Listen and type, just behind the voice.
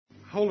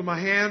hold in my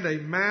hand a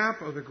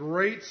map of the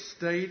great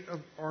state of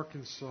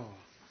Arkansas.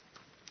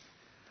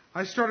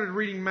 I started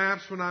reading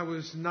maps when I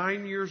was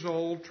 9 years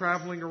old,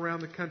 traveling around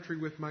the country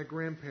with my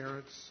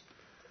grandparents.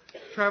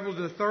 Traveled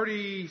to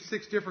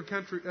 36 different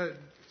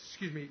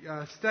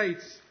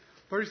states,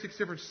 36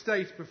 different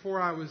states before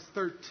I was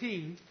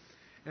 13,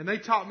 and they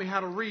taught me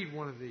how to read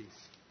one of these.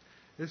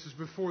 This is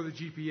before the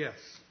GPS.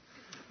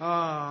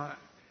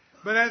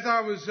 But as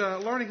I was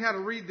learning how to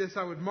read this,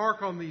 I would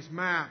mark on these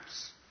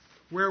maps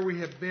where we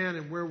have been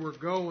and where we're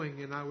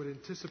going, and I would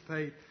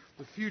anticipate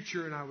the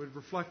future, and I would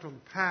reflect on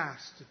the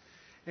past.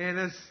 And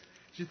as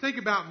you think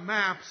about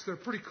maps, they're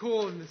pretty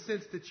cool in the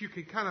sense that you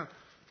can kind of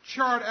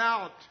chart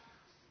out.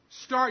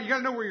 You got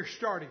to know where you're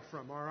starting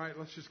from. All right,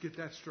 let's just get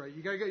that straight.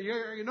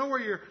 You know where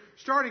you're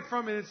starting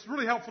from, and it's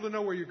really helpful to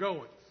know where you're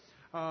going.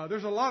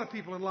 There's a lot of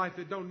people in life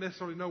that don't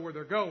necessarily know where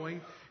they're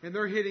going, and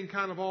they're hitting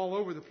kind of all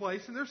over the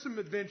place. And there's some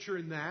adventure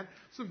in that,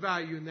 some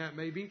value in that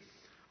maybe.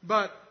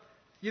 But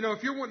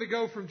if you're wanting to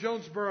go from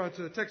Jonesboro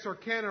to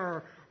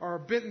Texarkana or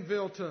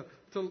Bentonville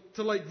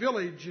to Lake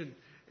Village, and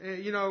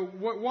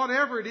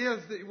whatever it is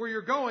where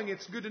you're going,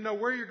 it's good to know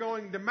where you're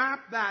going to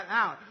map that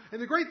out.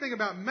 And the great thing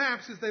about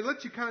maps is they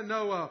let you kind of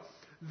know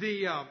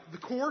the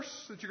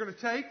course that you're going to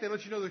take. They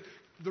let you know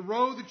the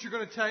road that you're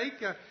going to take.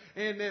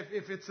 And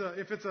if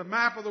it's a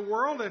map of the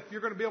world, if you're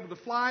going to be able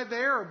to fly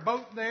there or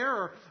boat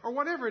there or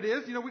whatever it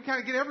is, we kind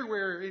of get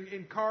everywhere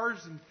in cars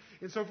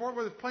and so forth,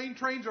 whether it's plane,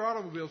 trains, or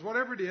automobiles,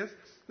 whatever it is.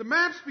 The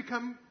maps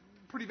become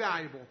pretty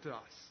valuable to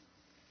us.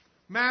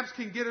 Maps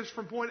can get us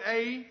from point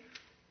A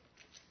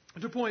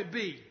to point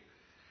B.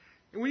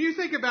 And when you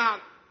think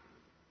about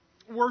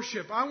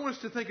worship, I want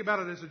us to think about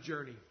it as a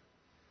journey,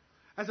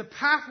 as a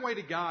pathway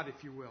to God,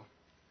 if you will,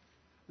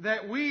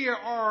 that we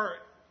are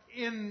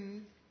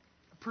in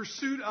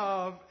pursuit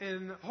of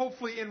and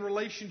hopefully in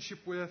relationship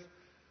with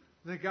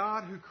the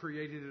God who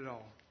created it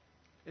all.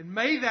 And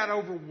may that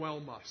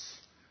overwhelm us.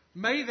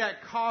 May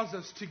that cause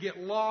us to get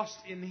lost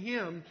in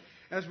Him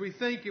as we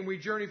think and we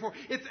journey forward.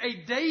 It's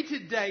a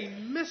day-to-day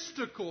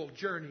mystical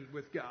journey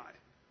with God.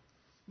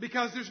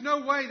 Because there's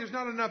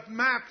not enough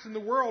maps in the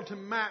world to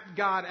map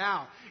God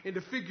out and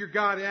to figure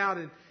God out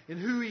and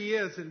who He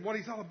is and what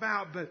He's all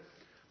about. But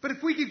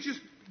if we could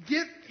just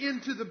get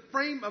into the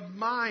frame of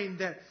mind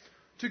that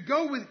to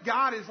go with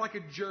God is like a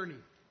journey.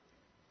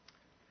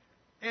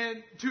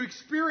 And to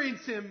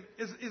experience Him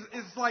is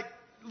like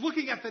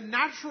looking at the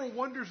natural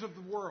wonders of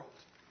the world.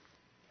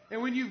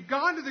 And when you've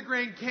gone to the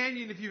Grand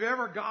Canyon, if you've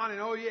ever gone,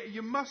 and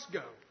you must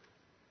go,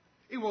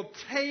 it will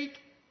take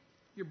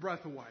your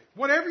breath away.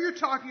 Whatever you're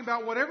talking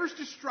about, whatever's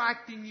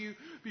distracting you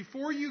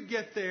before you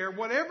get there,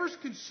 whatever's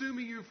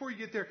consuming you before you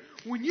get there,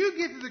 when you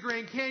get to the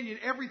Grand Canyon,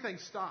 everything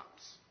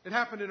stops. It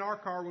happened in our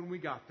car when we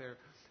got there.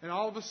 And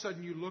all of a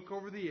sudden you look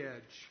over the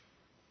edge.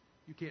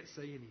 You can't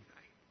say anything.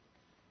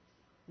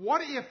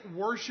 What if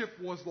worship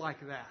was like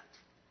that?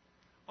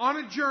 On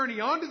a journey,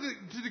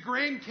 to the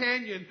Grand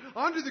Canyon,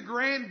 onto the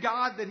grand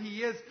God that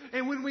He is.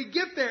 And when we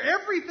get there,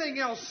 everything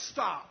else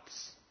stops.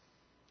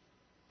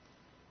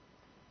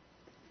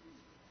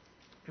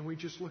 And we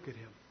just look at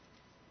Him.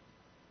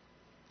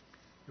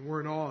 And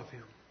we're in awe of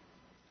Him.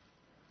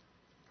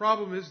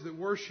 Problem is that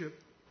worship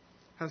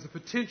has the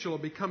potential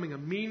of becoming a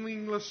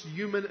meaningless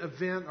human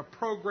event, a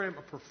program,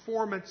 a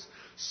performance,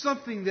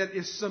 something that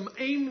is some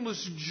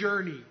aimless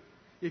journey,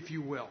 if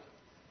you will.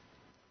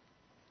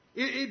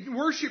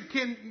 Worship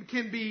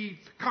can be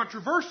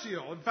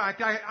controversial. In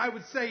fact, I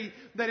would say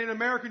that in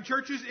American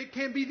churches, it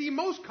can be the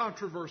most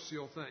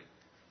controversial thing.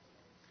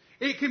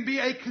 It can be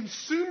a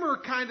consumer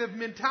kind of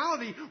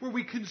mentality where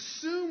we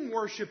consume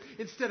worship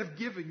instead of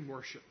giving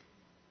worship.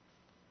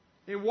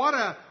 And what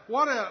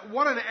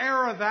an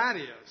error that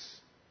is,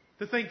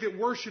 to think that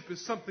worship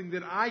is something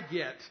that I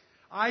get,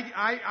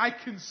 I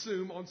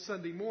consume on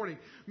Sunday morning.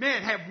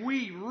 Man, have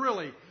we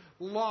really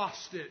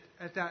lost it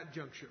at that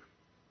juncture.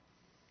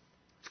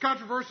 It's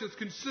controversial.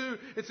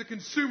 It's a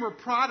consumer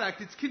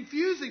product. It's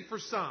confusing for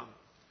some.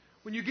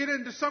 When you get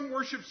into some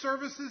worship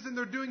services and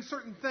they're doing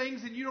certain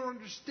things and you don't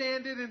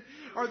understand it,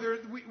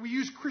 we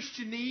use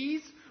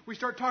Christianese. We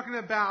start talking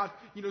about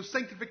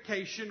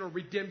sanctification or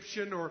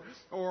redemption or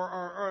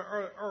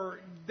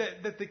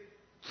that the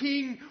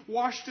King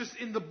washed us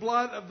in the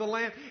blood of the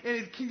Lamb, and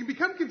it can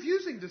become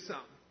confusing to some.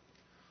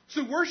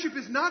 So worship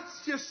is not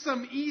just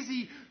some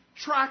easy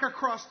track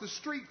across the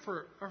street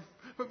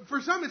but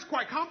for some it's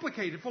quite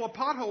complicated, full of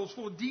potholes,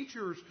 full of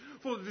detours,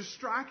 full of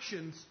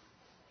distractions.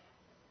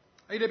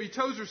 A.W.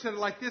 Tozer said it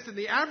like this: in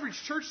the average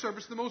church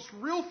service, the most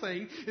real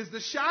thing is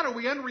the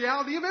shadowy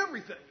unreality of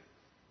everything.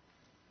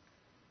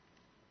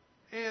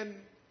 And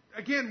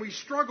again, we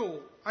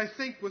struggle, I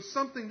think, with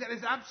something that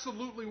is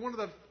absolutely one of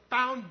the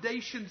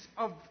foundations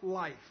of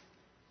life.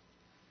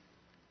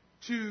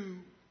 To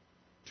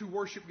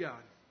worship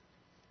God.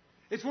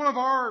 It's one of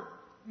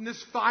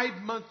this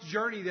 5-month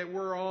journey that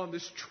we're on,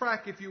 this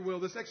trek, if you will,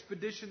 this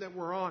expedition that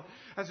we're on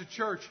as a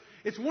church.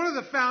 It's one of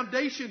the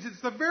foundations.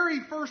 It's the very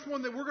first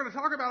one that we're going to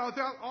talk about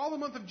throughout all the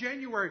month of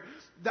January.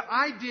 The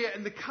idea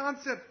and the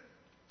concept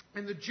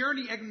and the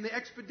journey and the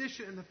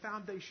expedition and the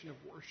foundation of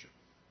worship.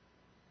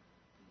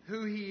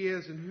 who He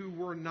is and who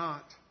we're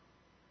not.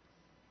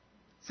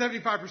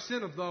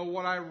 75% of, though,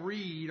 what I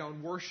read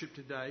on worship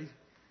today,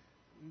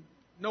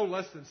 no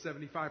less than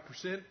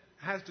 75%,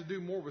 has to do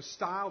more with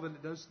style than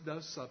it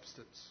does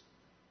substance.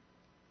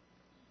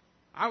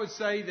 I would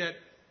say that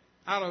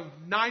out of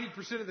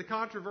 90% of the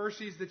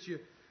controversies that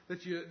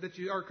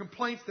you or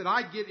complaints that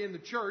I get in the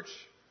church,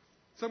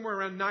 somewhere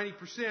around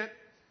 90%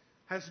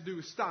 has to do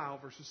with style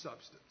versus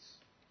substance.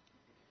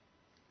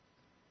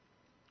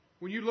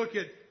 When you look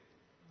at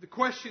the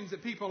questions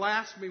that people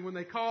ask me when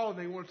they call and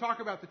they want to talk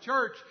about the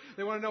church,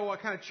 they want to know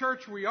what kind of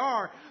church we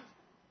are,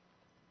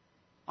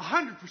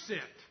 100%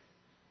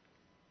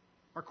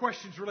 are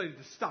questions related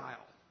to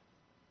style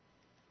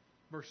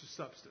versus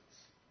substance.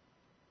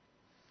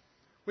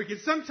 We can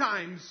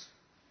sometimes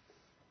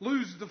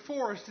lose the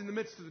forest in the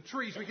midst of the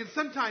trees. We can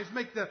sometimes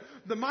make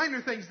the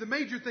minor things the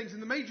major things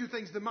and the major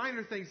things the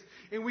minor things,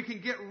 and we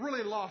can get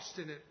really lost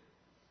in it.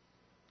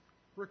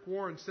 Rick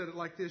Warren said it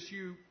like this: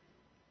 you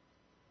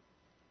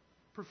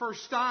prefer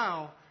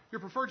style.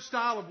 Your preferred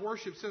style of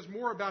worship says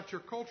more about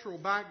your cultural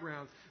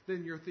background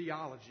than your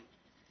theology.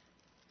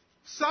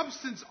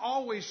 Substance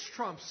always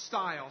trumps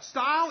style.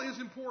 Style is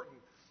important,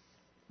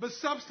 but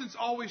substance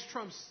always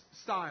trumps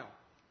style.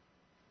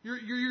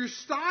 Your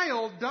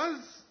style does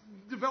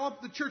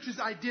develop the church's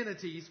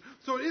identities,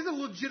 so it is a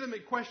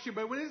legitimate question,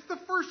 but when it's the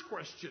first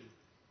question,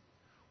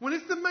 when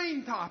it's the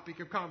main topic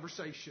of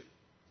conversation,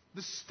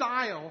 the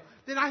style,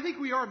 then I think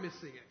we are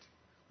missing it.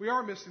 We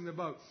are missing the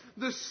boat.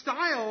 The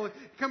style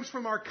comes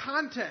from our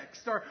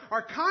context.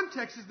 Our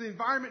context is the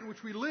environment in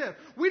which we live.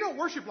 We don't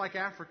worship like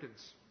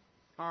Africans,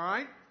 all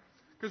right?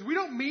 Because we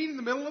don't meet in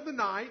the middle of the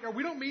night, or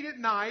we don't meet at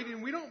night,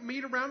 and we don't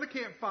meet around the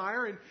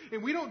campfire,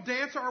 and we don't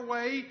dance our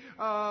way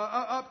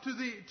up to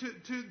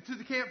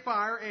the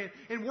campfire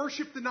and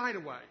worship the night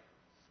away.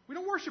 We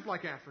don't worship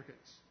like Africans.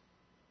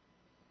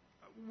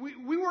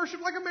 We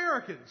worship like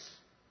Americans.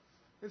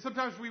 And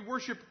sometimes we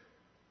worship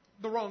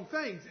the wrong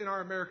things in our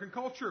American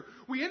culture.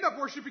 We end up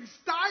worshiping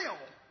style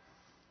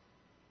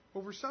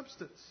over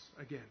substance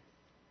again.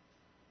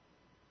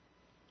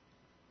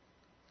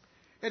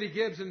 Eddie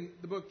Gibbs, in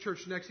the book Church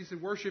Next, he said,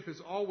 worship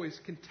is always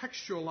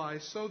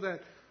contextualized so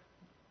that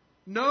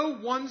no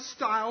one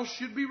style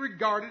should be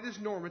regarded as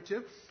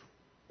normative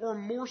or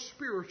more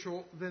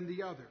spiritual than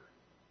the other.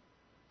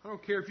 I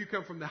don't care if you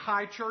come from the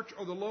high church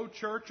or the low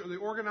church or the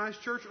organized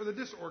church or the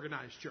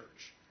disorganized church.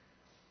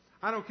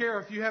 I don't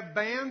care if you have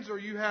bands or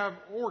you have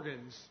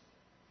organs.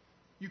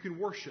 You can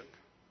worship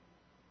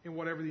in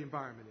whatever the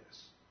environment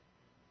is.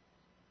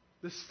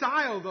 The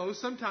style, though,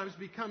 sometimes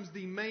becomes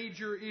the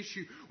major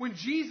issue. When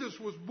Jesus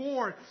was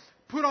born,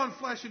 put on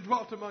flesh and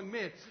dwelt among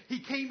men, He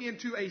came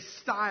into a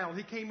style.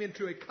 He came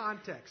into a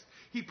context.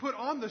 He put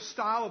on the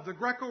style of the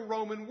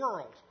Greco-Roman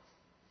world.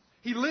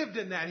 He lived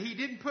in that. He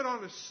didn't put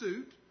on a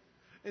suit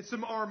and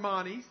some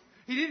Armanis.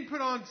 He didn't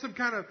put on some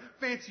kind of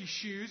fancy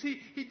shoes. He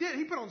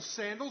put on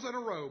sandals and a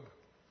robe.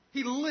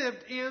 He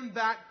lived in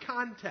that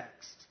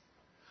context.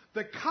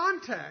 The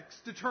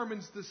context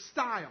determines the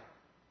style.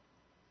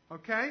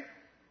 Okay?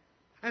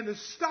 And the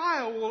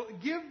style will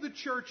give the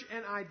church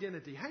an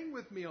identity. Hang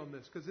with me on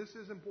this, because this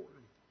is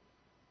important.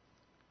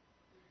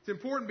 It's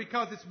important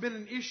because it's been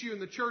an issue in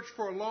the church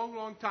for a long,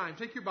 long time.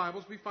 Take your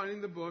Bibles, be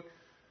finding the book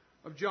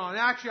of John.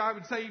 Actually, I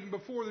would say even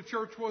before the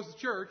church was the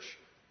church,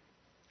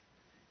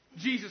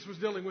 Jesus was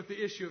dealing with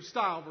the issue of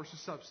style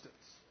versus substance.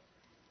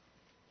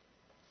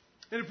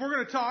 And if we're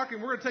going to talk, and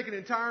we're going to take an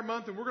entire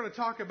month, and we're going to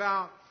talk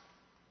about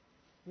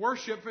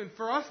worship, and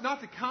for us not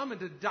to come and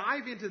to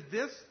dive into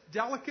this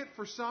delicate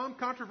for some,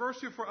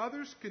 controversial for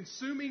others,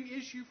 consuming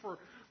issue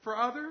for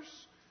others,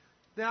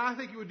 then I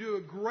think it would do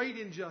a great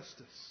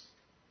injustice.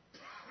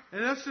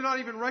 And us to not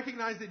even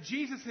recognize that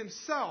Jesus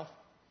Himself,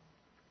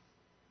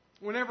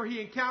 whenever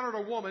He encountered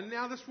a woman,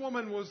 now this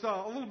woman was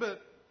a little bit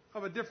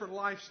of a different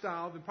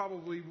lifestyle than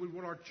probably we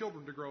want our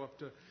children to grow up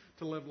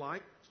to live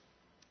like.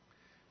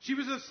 She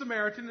was a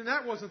Samaritan, and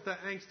that wasn't the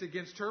angst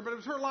against her, but it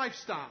was her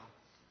lifestyle.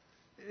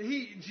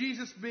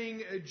 Jesus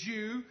being a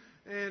Jew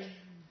and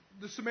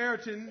the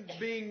Samaritan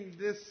being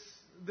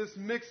this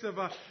mix of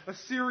a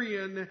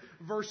Syrian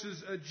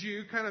versus a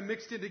Jew kind of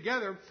mixed in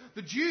together.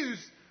 The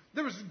Jews,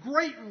 there was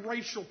great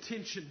racial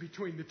tension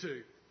between the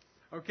two.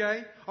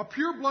 Okay? A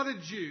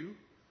pure-blooded Jew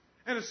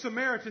and a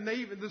Samaritan,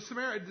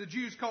 the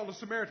Jews called a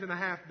Samaritan a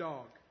half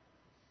dog.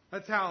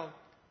 That's how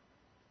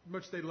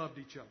much they loved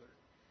each other.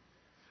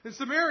 And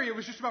Samaria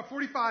was just about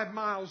 45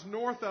 miles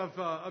north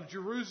of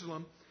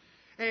Jerusalem.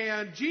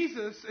 And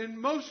Jesus and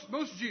most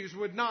Jews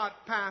would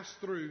not pass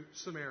through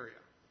Samaria.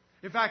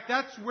 In fact,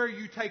 that's where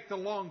you take the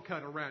long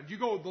cut around. You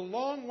go the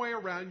long way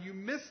around. You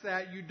miss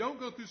that. You don't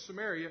go through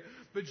Samaria.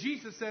 But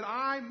Jesus said,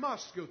 I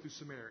must go through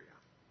Samaria.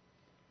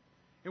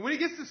 And when He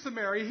gets to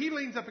Samaria, He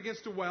leans up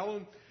against a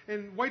well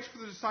and waits for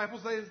the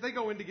disciples as they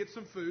go in to get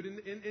some food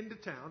into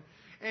town.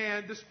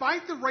 And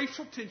despite the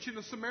racial tension,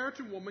 a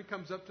Samaritan woman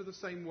comes up to the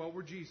same well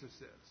where Jesus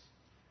is.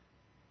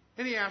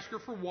 And He asks her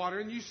for water,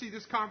 and you see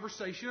this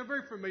conversation, a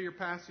very familiar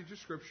passage of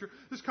Scripture.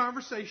 This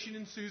conversation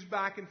ensues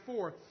back and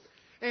forth.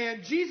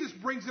 And Jesus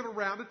brings it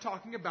around to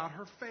talking about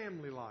her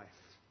family life.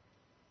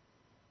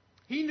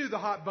 He knew the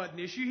hot button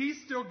issue.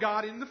 He's still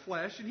God in the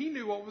flesh, and he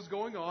knew what was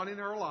going on in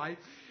her life.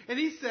 And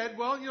he said,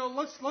 well,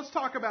 let's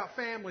talk about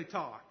family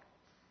talk.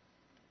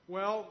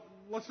 Well,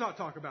 let's not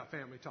talk about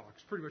family talk.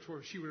 It's pretty much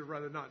what she would have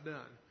rather not done.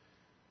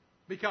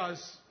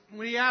 Because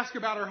when he asked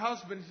about her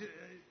husband,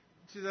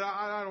 she said,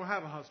 I don't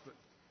have a husband.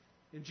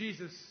 And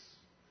Jesus,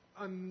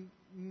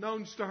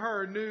 unknowns to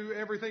her, knew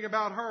everything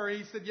about her.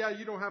 He said, yeah,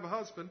 you don't have a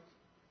husband.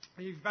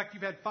 In fact,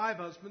 you've had 5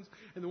 husbands,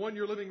 and the one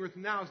you're living with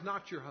now is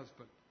not your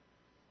husband.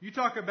 You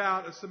talk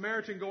about a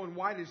Samaritan going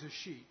white as a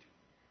sheet.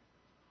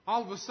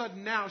 All of a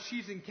sudden now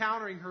she's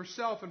encountering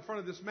herself in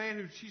front of this man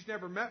who she's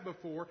never met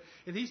before,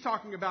 and he's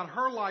talking about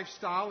her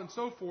lifestyle and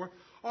so forth.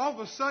 All of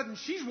a sudden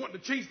she's wanting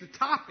to change the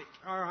topic,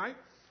 all right?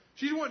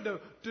 She's wanting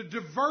to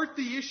divert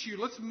the issue.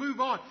 Let's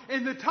move on.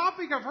 And the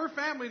topic of her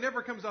family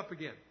never comes up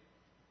again.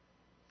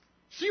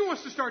 She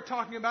wants to start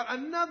talking about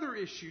another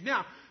issue.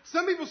 Now,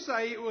 some people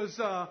say it was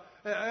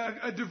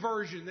a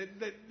diversion,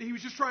 that he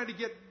was just trying to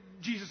get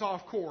Jesus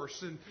off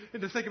course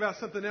and to think about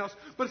something else.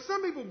 But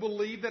some people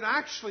believe that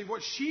actually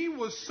what she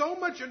was so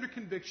much under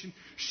conviction,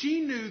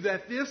 she knew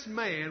that this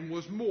man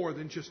was more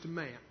than just a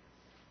man.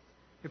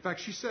 In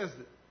fact, she says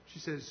that. She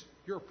says,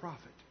 you're a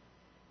prophet.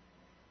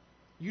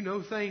 You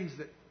know things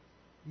that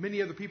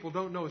many other people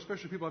don't know,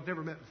 especially people I've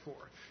never met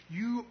before.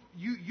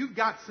 You've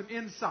got some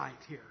insight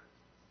here.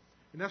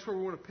 And that's where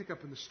we want to pick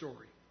up in the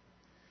story.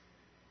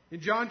 In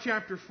John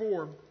chapter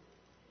 4,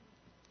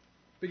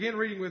 begin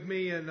reading with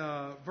me in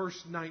verse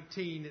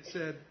 19. It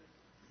said,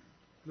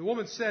 the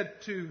woman said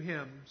to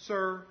him,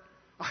 Sir,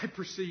 I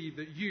perceive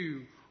that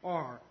you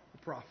are a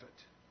prophet.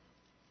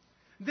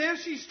 Then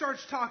she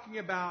starts talking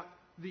about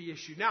the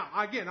issue. Now,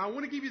 again, I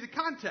want to give you the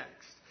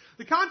context.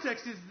 The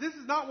context is this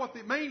is not what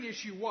the main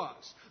issue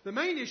was. The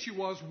main issue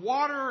was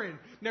water and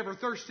never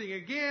thirsting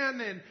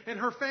again and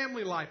her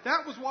family life.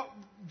 That was what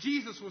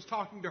Jesus was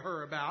talking to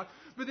her about.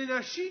 But then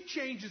as she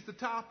changes the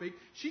topic,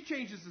 she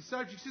changes the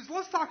subject. She says,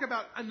 let's talk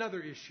about another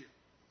issue.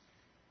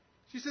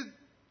 She said,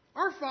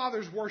 our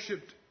fathers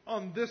worshipped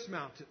on this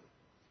mountain.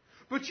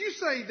 But you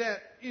say that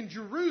in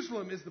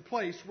Jerusalem is the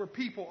place where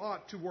people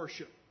ought to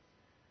worship.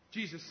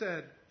 Jesus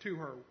said to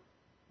her,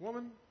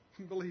 Woman,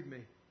 believe me,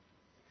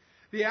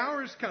 the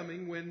hour is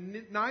coming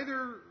when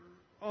neither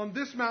on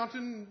this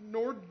mountain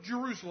nor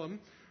Jerusalem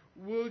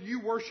will you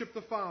worship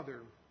the Father.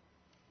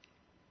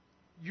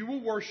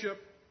 You worship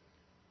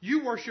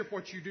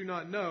what you do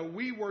not know.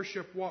 We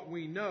worship what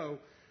we know,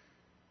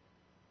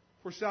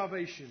 for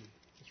salvation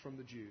is from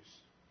the Jews.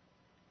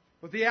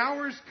 But the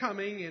hour is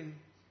coming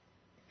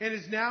and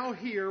is now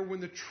here when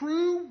the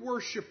true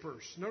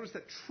worshipers, notice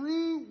that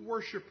true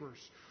worshipers,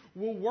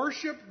 will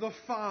worship the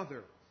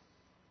Father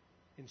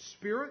in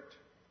spirit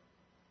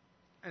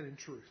and in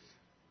truth.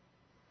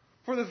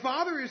 For the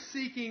Father is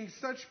seeking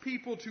such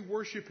people to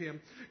worship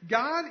Him.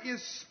 God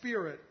is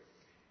spirit,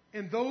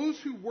 and those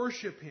who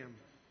worship Him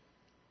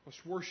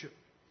must worship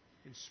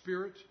in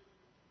spirit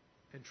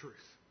and truth.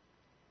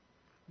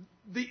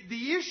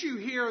 The issue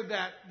here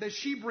that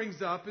she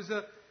brings up is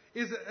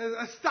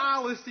a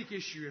stylistic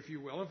issue, if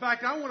you will. In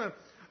fact, I want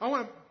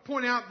to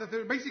point out that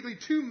there are basically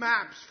 2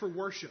 maps for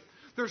worship.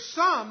 There's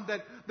some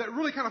that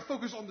really kind of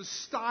focus on the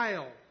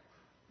style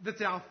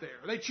that's out there.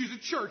 They choose a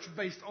church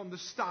based on the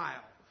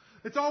style.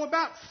 It's all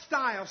about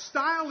style.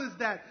 Style is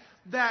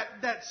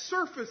that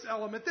surface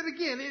element that,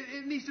 again,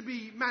 it needs to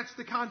be match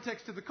the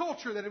context of the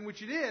culture that in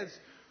which it is,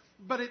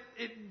 but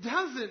it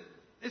doesn't.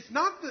 It's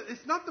not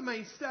the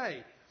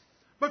mainstay.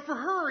 But for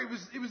her, it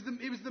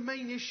was the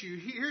main issue.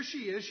 Here she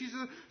is. She's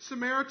a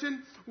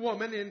Samaritan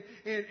woman,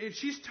 and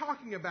she's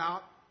talking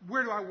about,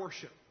 where do I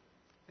worship?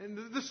 And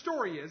the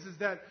story is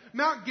that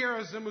Mount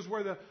Gerizim was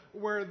where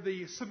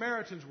the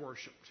Samaritans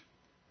worshipped.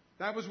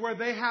 That was where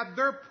they had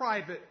their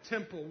private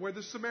temple, where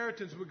the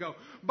Samaritans would go.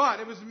 But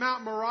it was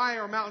Mount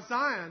Moriah or Mount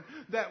Zion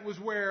that was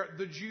where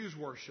the Jews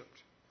worshipped.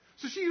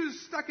 So she was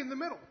stuck in the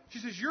middle. She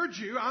says, you're a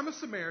Jew, I'm a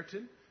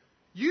Samaritan.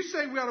 You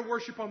say we ought to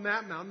worship on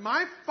that mountain.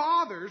 My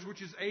fathers,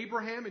 which is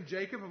Abraham and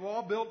Jacob, have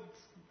all built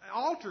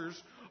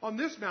altars on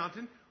this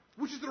mountain.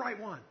 Which is the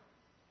right one?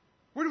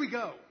 Where do we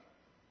go?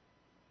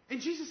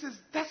 And Jesus says,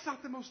 that's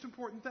not the most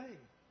important thing.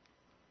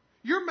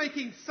 You're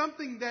making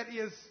something that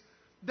is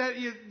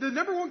the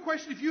number one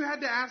question, if you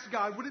had to ask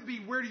God, would it be,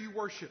 where do you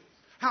worship?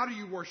 How do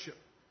you worship?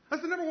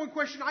 That's the number one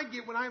question I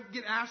get when I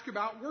get asked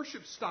about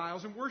worship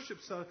styles and worship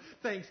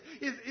things,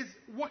 is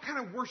what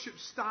kind of worship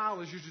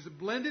style is yours? Is it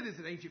blended? Is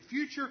it ancient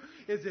future?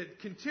 Is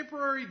it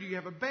contemporary? Do you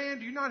have a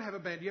band? Do you not have a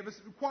band? Do you have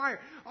a choir?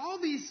 All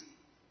these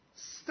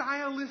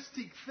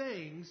stylistic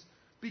things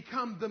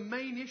become the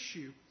main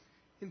issue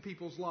in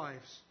people's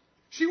lives.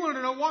 She wanted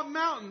to know what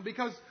mountain,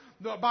 because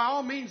by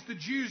all means, the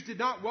Jews did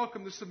not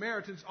welcome the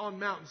Samaritans on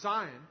Mount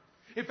Zion.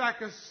 In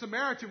fact, a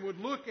Samaritan would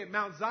look at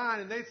Mount Zion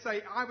and they'd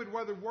say, I would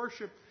rather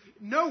worship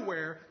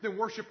nowhere than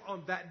worship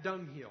on that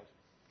dunghill.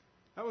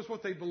 That was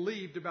what they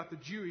believed about the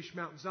Jewish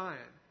Mount Zion.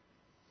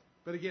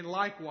 But again,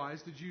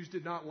 likewise, the Jews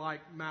did not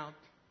like Mount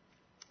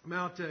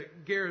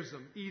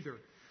Gerizim either.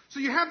 So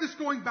you have this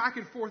going back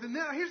and forth. And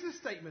now here's the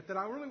statement that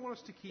I really want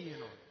us to key in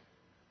on.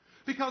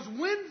 Because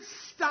when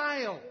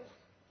style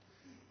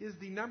is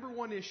the number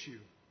one issue,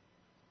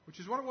 which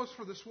is what it was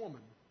for this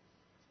woman,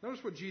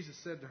 notice what Jesus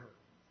said to her.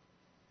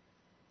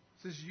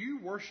 He says, you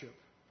worship.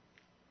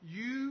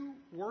 You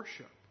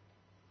worship.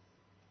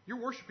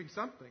 You're worshiping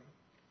something.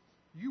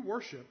 You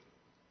worship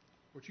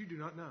what you do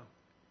not know.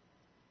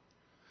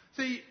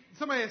 See,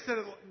 somebody has said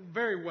it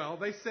very well.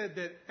 They said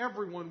that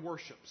everyone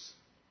worships.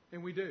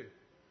 And we do.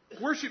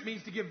 Worship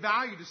means to give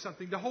value to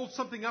something, to hold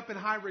something up in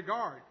high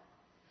regard.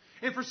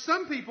 And for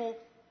some people,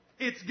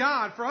 it's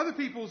God. For other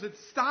people, it's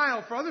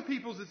style. For other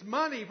people, it's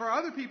money. For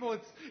other people,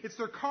 it's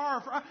their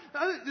car.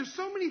 There's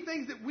so many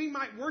things that we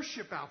might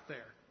worship out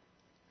there,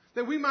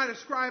 that we might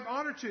ascribe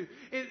honor to.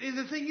 And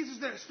the thing is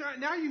that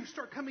now you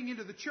start coming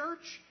into the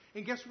church,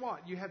 and guess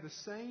what? You have the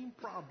same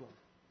problem,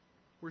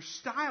 where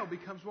style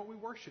becomes what we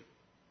worship.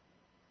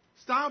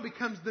 Style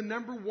becomes the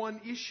number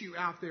one issue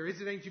out there. Is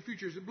it ancient,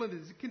 future? Is it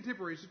blended? Is it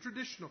contemporary? Is it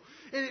traditional?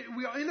 And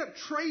we end up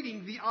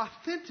trading the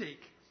authentic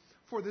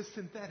for the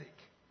synthetic.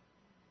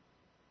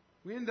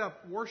 We end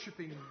up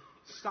worshiping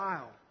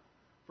style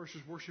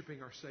versus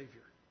worshiping our Savior.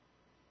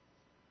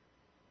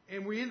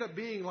 And we end up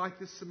being like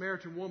this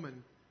Samaritan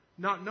woman,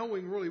 not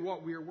knowing really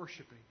what we are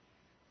worshiping.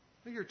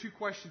 I think there are two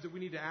questions that we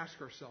need to ask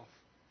ourselves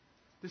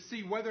to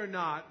see whether or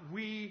not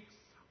we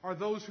are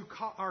those who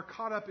are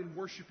caught up in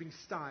worshiping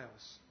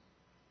styles.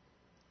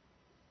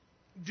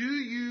 Do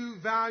you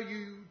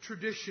value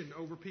tradition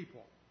over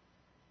people?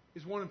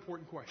 Is one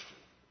important question.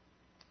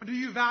 Do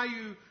you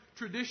value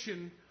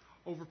tradition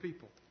over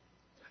people?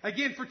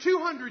 Again, for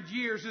 200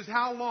 years is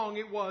how long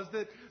it was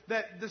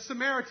that the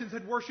Samaritans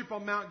had worshipped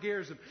on Mount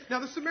Gerizim. Now,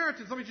 the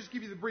Samaritans, let me just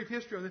give you the brief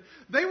history on this.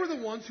 They were the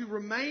ones who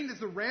remained as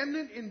the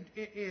remnant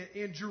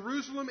in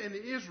Jerusalem and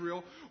in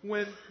Israel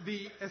when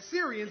the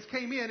Assyrians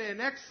came in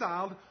and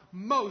exiled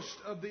most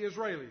of the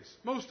Israelis,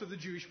 most of the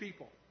Jewish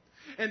people.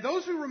 And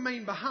those who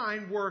remained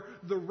behind were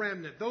the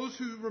remnant, those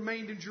who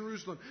remained in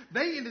Jerusalem.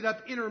 They ended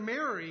up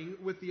intermarrying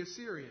with the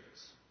Assyrians.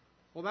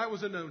 Well, that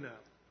was a no-no.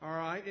 All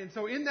right? And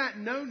so in that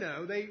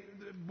no-no,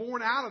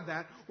 born out of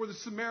that were the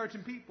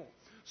Samaritan people.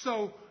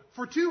 So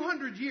for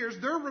 200 years,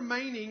 they're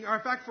remaining, or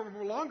in fact,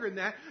 for longer than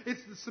that,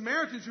 it's the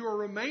Samaritans who are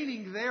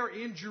remaining there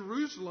in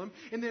Jerusalem.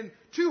 And then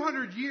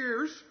 200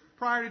 years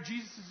prior to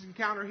Jesus'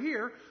 encounter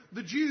here,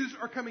 the Jews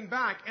are coming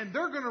back, and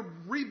they're going to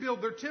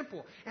rebuild their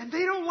temple. And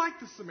they don't like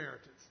the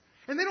Samaritans.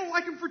 And they don't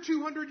like them for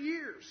 200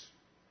 years.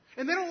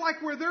 And they don't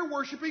like where they're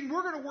worshiping.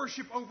 We're going to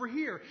worship over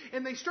here.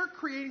 And they start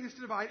creating this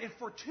divide. And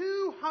for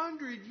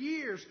 200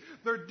 years,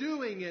 they're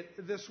doing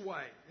it this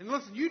way. And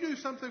listen, you do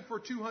something for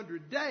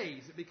 200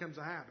 days, it becomes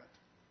a habit.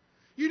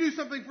 You do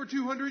something for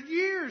 200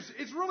 years,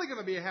 it's really going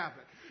to be a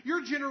habit.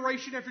 Your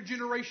generation after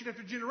generation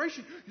after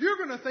generation, you're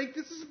going to think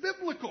this is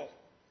biblical.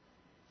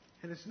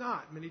 And it's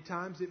not. Many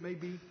times it may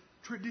be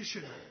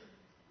traditional.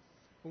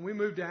 When we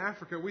moved to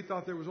Africa, we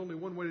thought there was only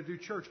one way to do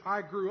church.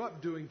 I grew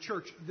up doing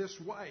church this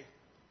way.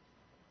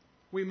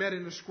 We met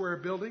in a square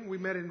building. We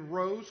met in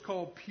rows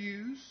called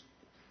pews.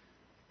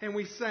 And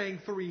we sang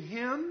 3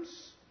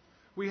 hymns.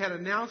 We had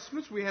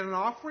announcements. We had an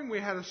offering.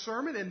 We had a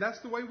sermon. And that's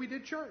the way we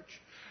did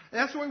church. And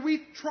that's the way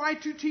we try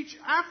to teach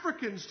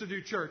Africans to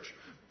do church.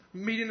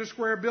 Meet in a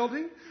square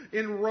building,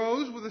 in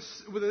rows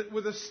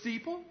with a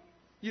steeple.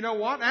 You know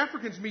what?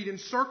 Africans meet in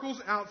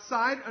circles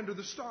outside under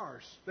the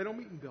stars. They don't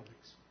meet in buildings.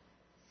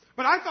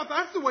 But I thought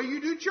that's the way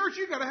you do church.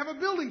 You've got to have a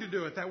building to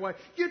do it that way.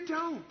 You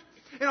don't.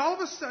 And all of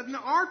a sudden,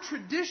 our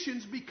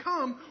traditions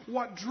become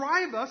what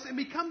drive us and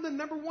become the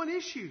number one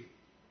issue.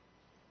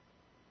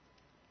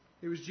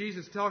 It was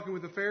Jesus talking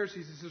with the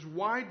Pharisees. He says,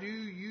 why do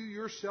you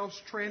yourselves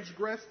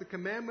transgress the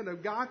commandment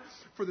of God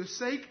for the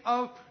sake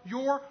of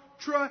your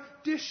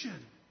tradition?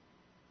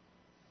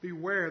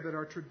 Beware that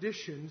our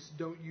traditions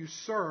don't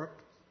usurp.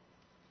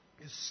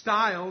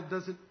 Style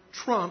doesn't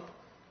trump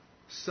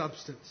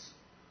substance.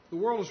 The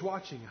world is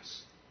watching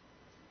us.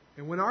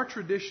 And when our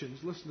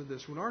traditions, listen to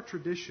this, when our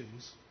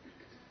traditions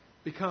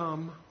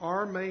become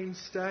our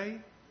mainstay,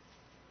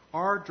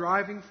 our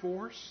driving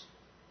force,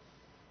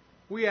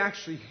 we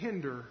actually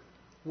hinder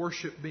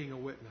worship being a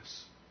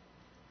witness.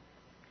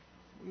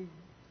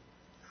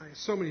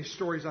 So many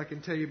stories I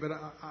can tell you, but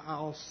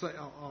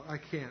I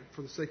can't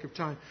for the sake of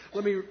time.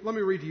 Let me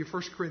read to you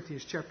 1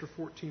 Corinthians chapter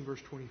 14, verse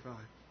 25.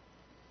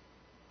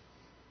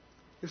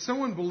 If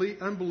someone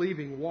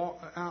unbelieving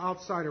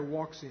outsider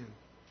walks in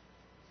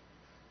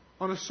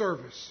on a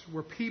service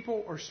where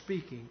people are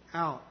speaking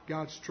out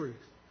God's truth,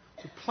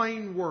 the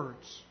plain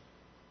words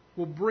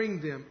will bring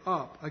them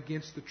up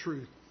against the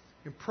truth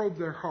and probe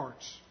their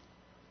hearts.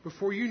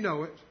 Before you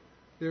know it,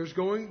 they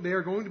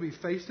are going to be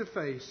face to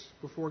face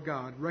before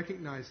God,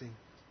 recognizing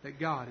that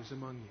God is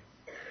among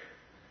you.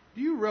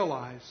 Do you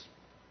realize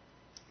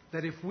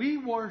that if we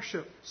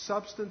worship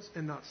substance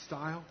and not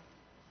style,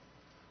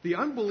 the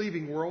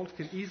unbelieving world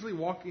can easily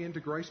walk into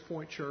Grace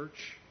Point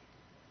Church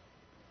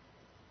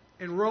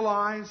and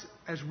realize,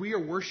 as we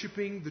are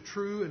worshiping the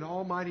true and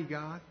almighty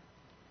God,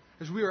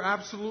 as we are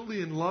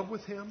absolutely in love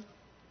with Him,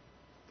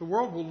 the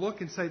world will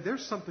look and say,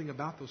 there's something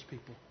about those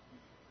people.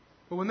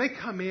 But when they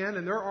come in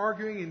and they're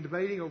arguing and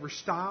debating over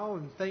style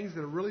and things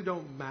that really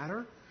don't matter,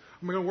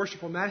 am I going to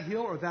worship on that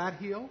hill or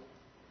that hill?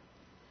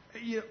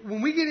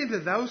 When we get into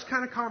those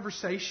kind of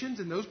conversations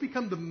and those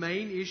become the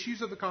main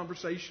issues of the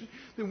conversation,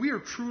 then we are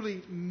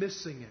truly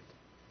missing it.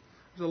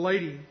 There's a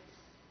lady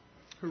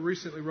who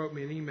recently wrote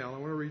me an email. I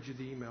want to read you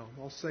the email.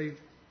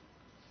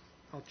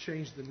 I'll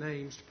change the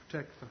names to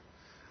protect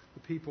the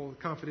people, the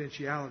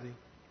confidentiality.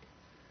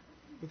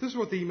 But this is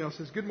what the email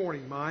says. Good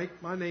morning, Mike.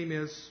 My name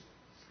is,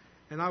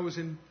 and I was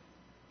in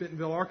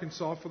Bentonville,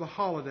 Arkansas for the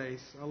holidays.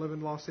 I live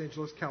in Los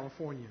Angeles,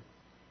 California.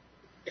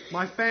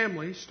 My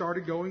family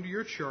started going to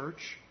your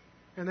church,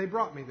 and they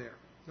brought me there.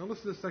 Now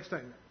listen to this next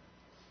statement.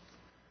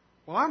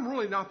 Well, I'm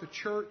really not the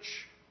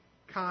church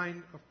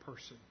kind of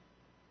person.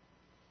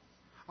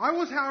 I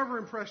was, however,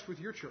 impressed with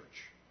your church.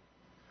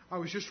 I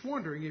was just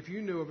wondering if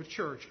you knew of a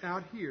church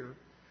out here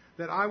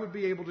that I would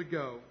be able to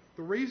go.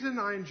 The reason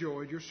I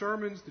enjoyed your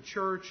sermons, the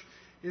church,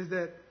 is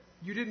that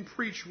you didn't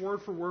preach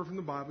word for word from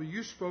the Bible.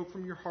 You spoke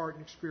from your heart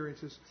and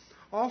experiences.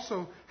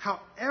 Also, how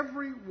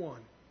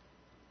everyone,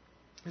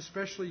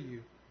 especially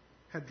you,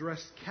 had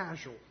dressed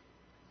casual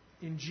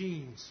in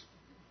jeans.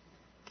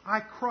 I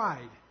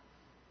cried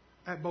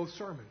at both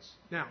sermons.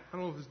 Now, I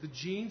don't know if it's the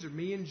jeans or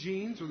me in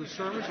jeans or the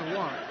sermons or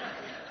what.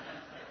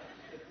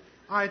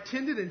 I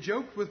attended and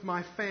joked with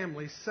my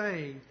family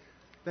saying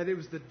that it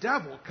was the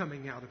devil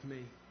coming out of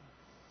me.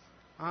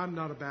 I'm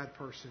not a bad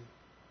person.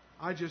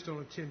 I just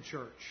don't attend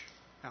church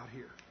out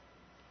here.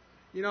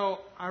 You know,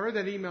 I read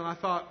that email and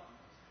I thought,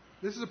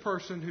 this is a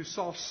person who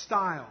saw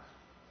style,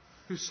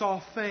 who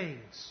saw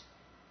things,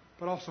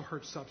 but also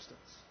heard substance.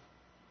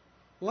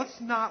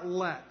 Let's not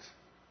let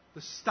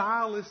the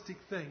stylistic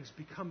things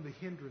become the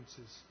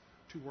hindrances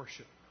to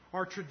worship.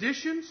 Our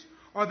traditions,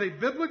 are they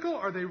biblical?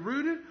 Are they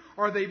rooted?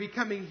 Are they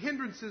becoming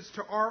hindrances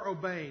to our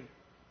obeying?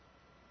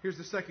 Here's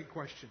the second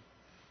question.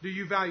 Do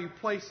you value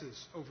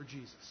places over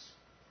Jesus?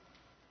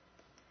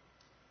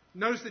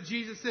 Notice that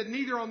Jesus said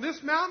neither on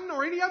this mountain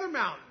or any other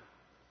mountain.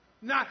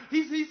 Now,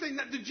 he's saying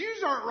that the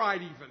Jews aren't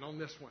right even on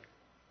this one.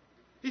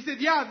 He said,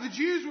 yeah, the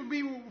Jews would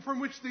be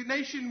from which the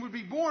nation would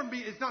be born.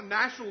 It's not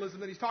nationalism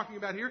that he's talking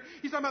about here.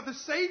 He's talking about the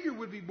Savior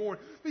would be born.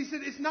 But he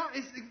said it's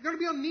going to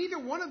be on neither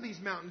one of these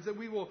mountains that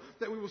we will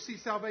see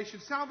salvation.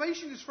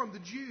 Salvation is from the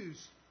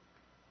Jews.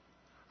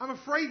 I'm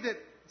afraid that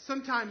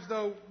sometimes,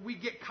 though, we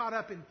get caught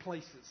up in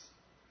places.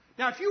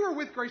 Now, if you were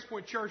with Grace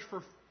Point Church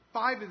for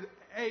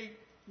 8.5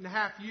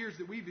 years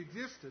that we've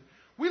existed,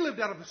 we lived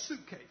out of a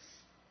suitcase.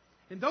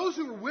 And those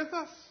who were with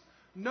us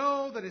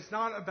know that it's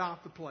not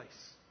about the place.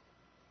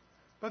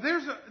 But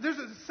there's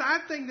a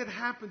sad thing that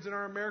happens in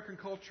our American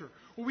culture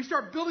when we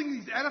start building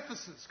these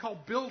edifices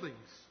called buildings.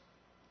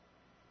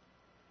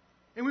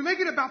 And we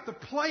make it about the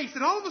place.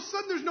 And all of a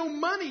sudden there's no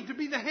money to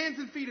be the hands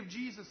and feet of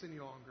Jesus any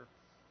longer.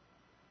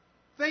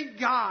 Thank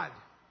God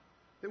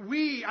that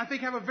we, I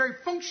think, have a very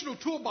functional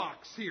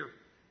toolbox here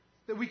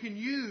that we can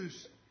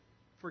use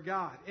for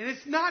God. And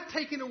it's not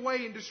taken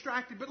away and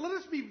distracted, but let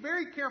us be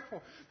very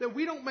careful that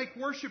we don't make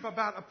worship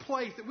about a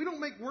place, that we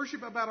don't make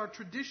worship about our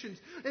traditions.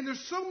 And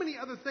there's so many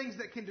other things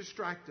that can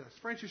distract us.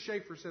 Francis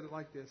Schaeffer said it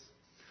like this.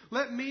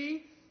 Let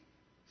me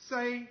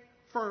say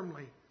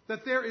firmly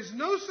that there is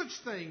no such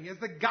thing as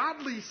the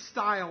godly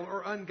style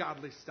or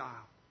ungodly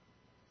style.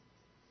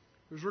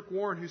 There's Rick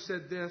Warren who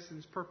said this in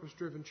his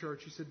Purpose-Driven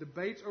Church. He said,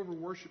 debates over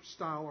worship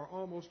style are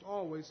almost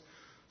always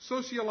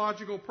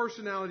sociological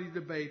personality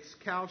debates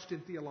couched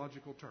in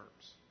theological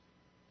terms.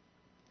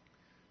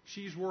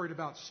 She's worried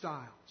about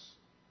styles.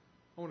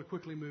 I want to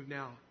quickly move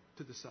now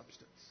to the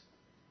substance.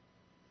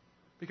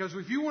 Because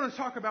if you want to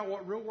talk about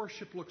what real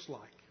worship looks like,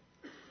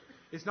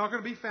 it's not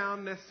going to be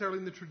found necessarily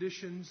in the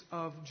traditions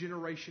of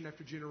generation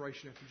after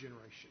generation after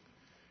generation.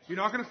 You're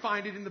not going to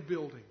find it in the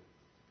building.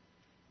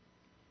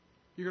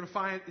 You're going to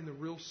find it in the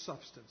real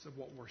substance of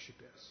what worship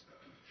is.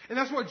 And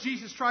that's what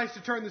Jesus tries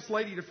to turn this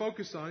lady to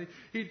focus on.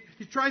 He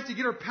tries to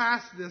get her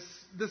past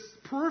this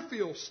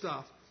peripheral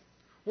stuff.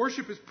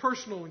 Worship is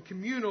personal and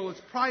communal.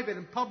 It's private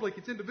and public.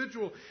 It's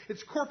individual.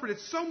 It's corporate.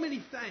 It's so many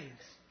things.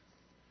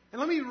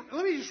 And let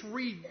me just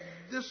read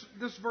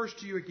this verse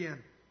to you again.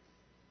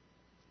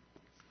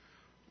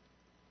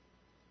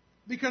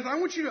 Because I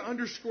want you to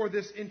underscore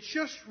this and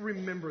just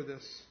remember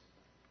this.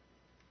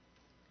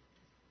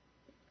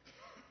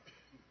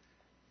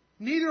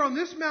 Neither on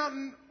this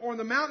mountain or on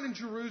the mountain in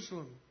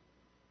Jerusalem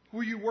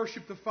will you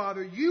worship the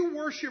Father. You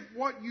worship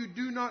what you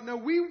do not know.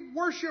 We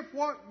worship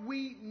what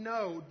we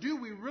know. Do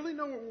we really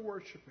know what we're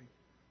worshiping?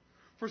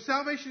 For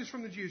salvation is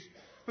from the Jews.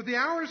 But the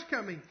hour is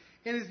coming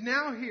and is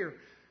now here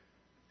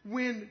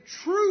when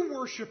true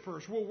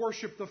worshipers will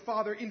worship the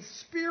Father in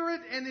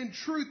spirit and in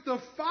truth.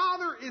 The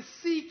Father is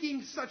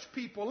seeking such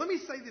people. Let me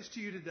say this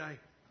to you today.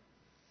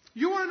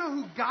 You want to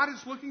know who God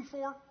is looking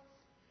for?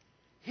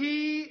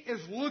 He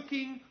is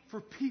looking for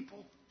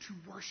people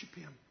to worship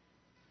Him.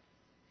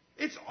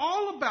 It's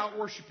all about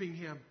worshiping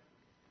Him.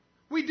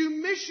 We do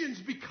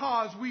missions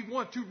because we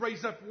want to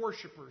raise up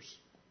worshipers.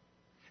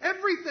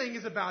 Everything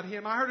is about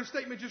Him. I heard a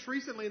statement just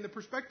recently in the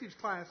Perspectives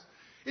class.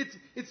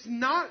 It's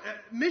not,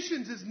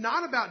 missions is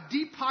not about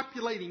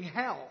depopulating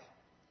hell.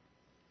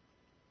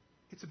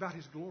 It's about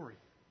His glory.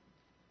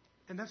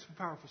 And that's a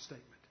powerful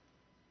statement.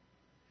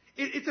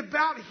 It's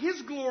about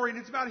His glory, and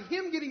it's about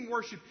Him getting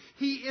worship.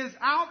 He is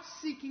out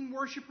seeking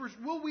worshipers.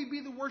 Will we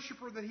be the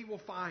worshiper that He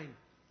will find?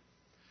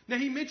 Now,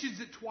 He mentions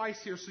it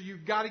twice here, so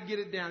you've got to get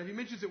it down. If He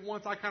mentions it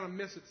once, I kind of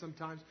miss it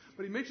sometimes.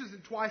 But He mentions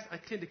it twice, I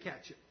tend to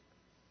catch it.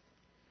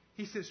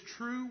 He says,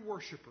 true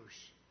worshipers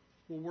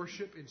will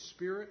worship in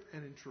spirit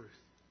and in truth.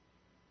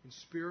 In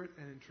spirit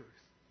and in truth.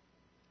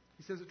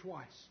 He says it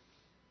twice.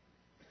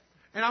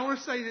 And I want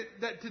to say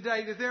that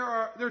today that there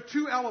are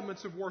two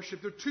elements of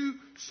worship. There are two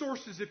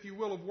sources, if you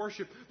will, of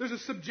worship. There's a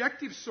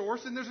subjective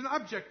source and there's an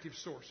objective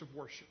source of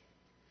worship.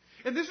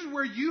 And this is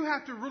where you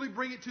have to really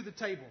bring it to the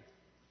table.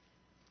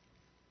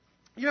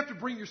 You have to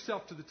bring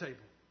yourself to the table.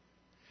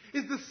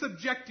 Is the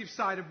subjective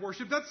side of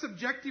worship. That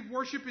subjective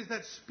worship is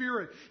that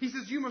spirit. He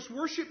says, you must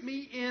worship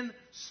me in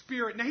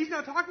spirit. Now, He's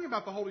not talking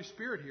about the Holy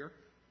Spirit here.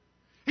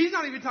 He's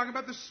not even talking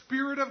about the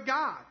Spirit of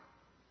God.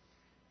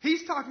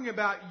 He's talking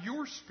about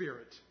your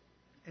spirit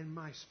and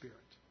my spirit.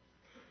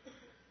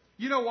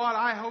 You know what?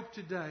 I hope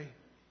today,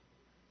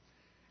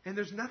 and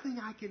there's nothing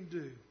I can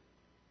do.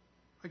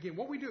 Again,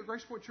 what we do at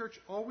Grace Point Church,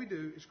 all we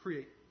do is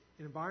create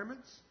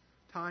environments,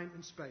 time,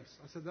 and space.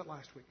 I said that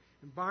last week.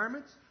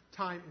 Environments,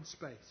 time, and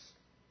space.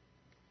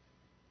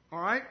 All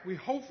right? We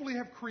hopefully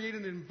have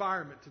created an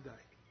environment today.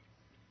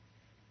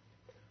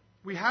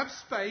 We have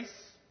space,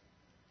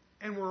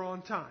 and we're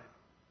on time.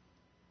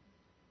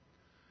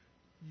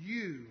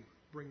 You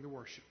bring the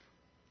worship.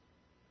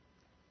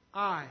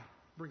 I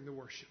bring the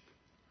worship.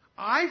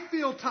 I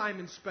fill time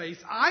and space.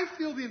 I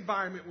fill the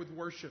environment with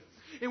worship.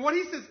 And what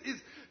He says is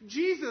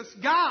Jesus,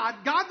 God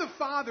the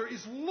Father,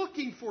 is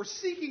looking for,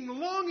 seeking,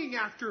 longing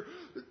after,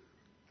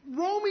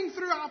 roaming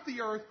throughout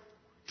the earth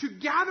to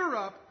gather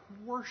up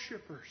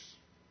worshipers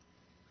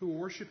who will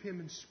worship Him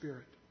in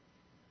spirit.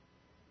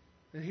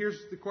 And here's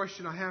the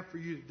question I have for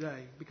you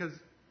today, because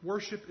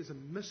worship is a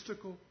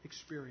mystical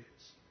experience.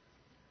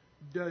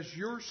 Does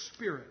your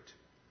spirit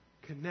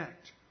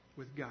connect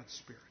with God's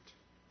Spirit?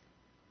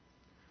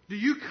 Do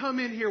you come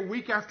in here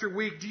week after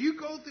week? Do you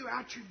go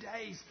throughout your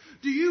days?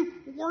 Do you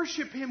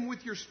worship Him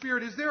with your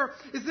spirit? Is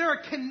there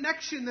a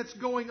connection that's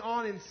going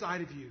on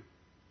inside of you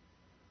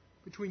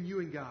between you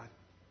and God?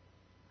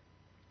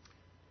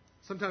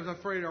 Sometimes I'm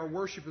afraid our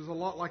worship is a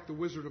lot like the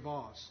Wizard of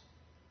Oz.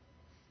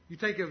 You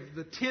think of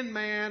the Tin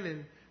Man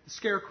and the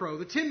Scarecrow.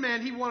 The Tin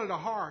Man, he wanted a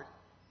heart.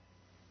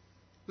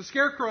 The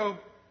Scarecrow,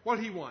 what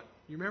did he want?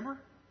 You remember?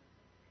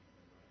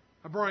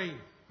 A brain.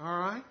 All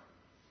right?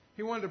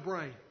 He wanted a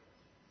brain.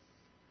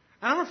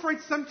 And I'm afraid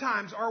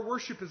sometimes our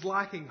worship is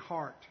lacking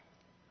heart.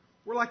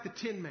 We're like the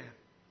Tin Man.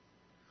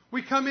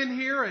 We come in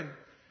here and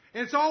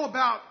it's all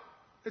about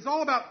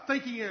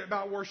thinking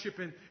about worship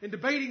and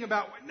debating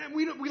about.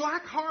 We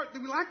lack heart.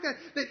 We lack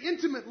that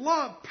intimate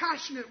love,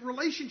 passionate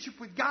relationship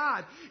with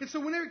God. And so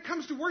whenever it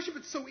comes to worship,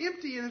 it's so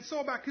empty, and it's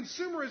all about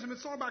consumerism.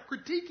 It's all about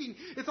critiquing.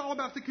 It's all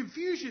about the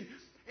confusion.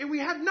 And we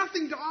have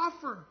nothing to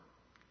offer.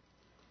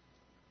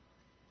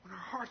 When our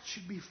hearts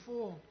should be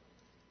full.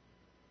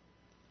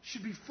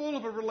 Should be full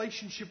of a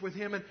relationship with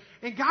Him.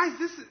 And guys,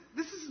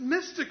 this is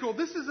mystical.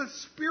 This is a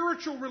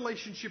spiritual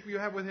relationship you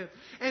have with Him.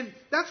 And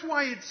that's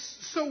why it's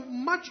so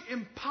much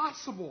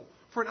impossible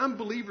for an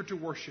unbeliever to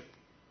worship.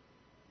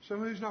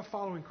 Someone who's not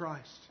following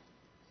Christ.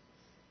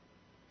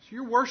 So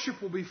your worship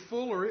will be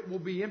full or it will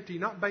be empty,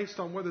 not based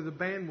on whether the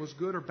band was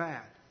good or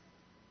bad,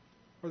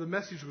 or the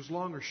message was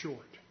long or short.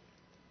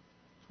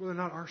 It's whether or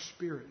not our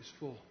spirit is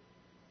full.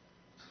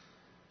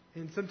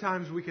 And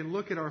sometimes we can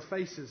look at our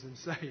faces and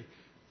say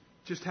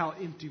just how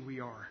empty we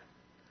are.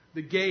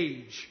 The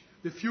gauge,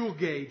 the fuel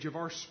gauge of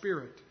our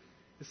spirit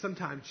is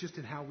sometimes just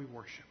in how we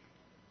worship,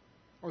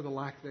 or the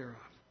lack thereof.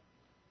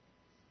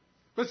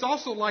 But it's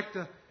also like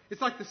the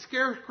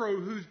scarecrow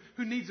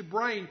who needs a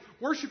brain.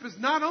 Worship is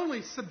not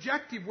only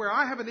subjective, where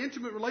I have an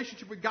intimate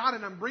relationship with God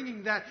and I'm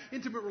bringing that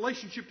intimate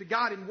relationship to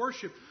God in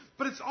worship,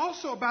 but it's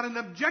also about an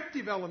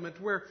objective element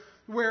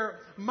where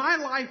my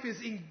life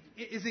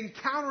is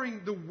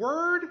encountering the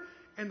Word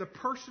and the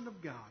person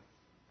of God.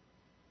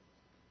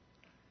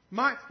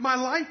 My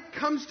life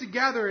comes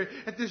together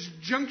at this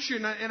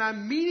junction, and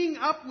I'm meeting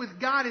up with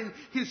God, and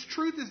His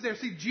truth is there.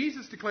 See,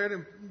 Jesus declared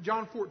in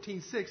John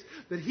 14:6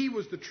 that He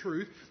was the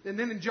truth. And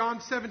then in John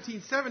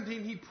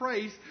 17:17, He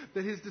prays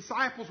that His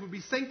disciples would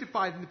be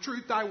sanctified in the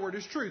truth. Thy word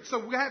is truth.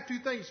 So we have two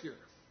things here.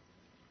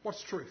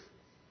 What's truth?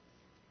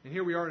 And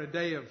here we are in a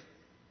day of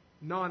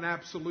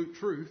non-absolute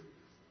truth.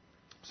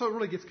 So it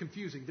really gets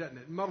confusing, doesn't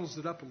it? It muddles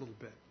it up a little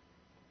bit.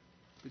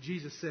 But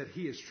Jesus said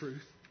He is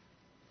truth.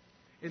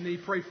 And then He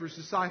prayed for His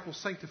disciples,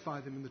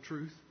 sanctify them in the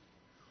truth.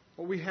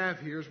 What we have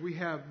here is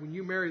when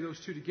you marry those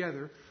two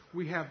together,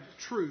 we have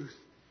truth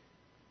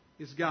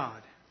is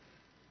God.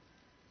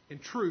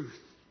 And truth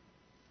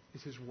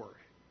is His Word.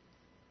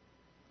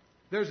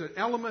 There's an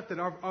element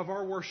of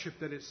our worship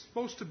that is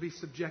supposed to be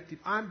subjective.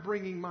 I'm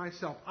bringing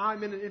myself.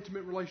 I'm in an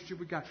intimate relationship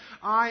with God.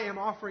 I am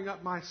offering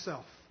up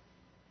myself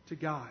to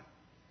God.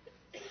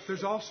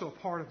 There's also a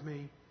part of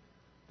me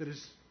that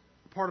is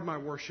part of my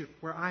worship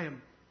where I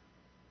am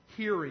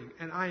hearing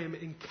and I am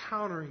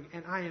encountering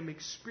and I am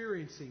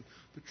experiencing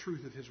the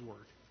truth of His Word.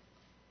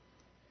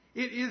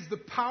 It is the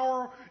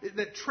power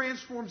that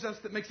transforms us,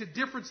 that makes a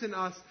difference in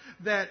us,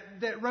 that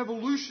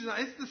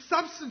revolutionizes. It's the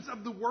substance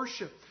of the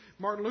worship.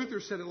 Martin Luther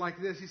said it like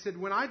this. He said,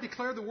 when I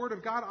declare the Word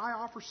of God, I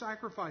offer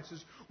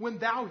sacrifices. When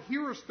thou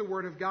hearest the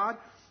Word of God,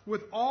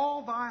 with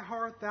all thy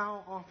heart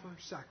thou offer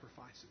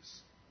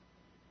sacrifices.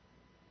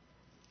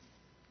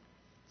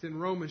 It's in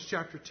Romans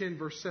chapter 10,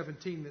 verse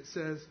 17 that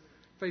says,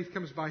 faith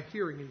comes by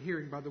hearing, and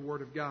hearing by the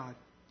Word of God.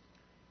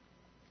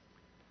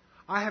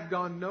 I have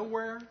gone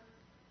nowhere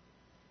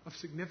of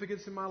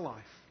significance in my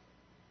life.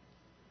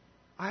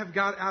 I have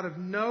got out of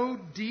no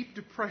deep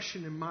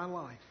depression in my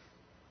life.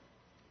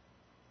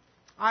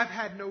 I've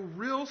had no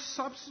real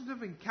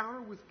substantive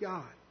encounter with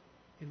God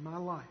in my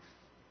life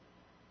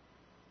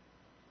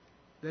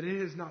that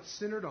it has not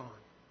centered on,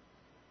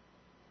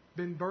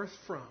 been birthed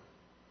from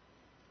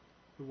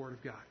the Word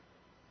of God.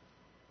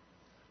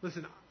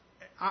 Listen,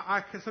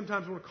 I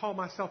sometimes want to call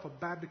myself a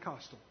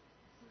Baptist-costal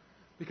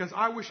because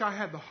I wish I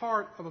had the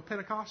heart of a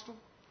Pentecostal,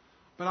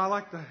 but I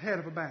like the head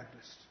of a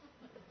Baptist.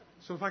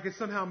 So if I could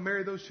somehow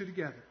marry those two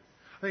together.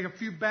 I think a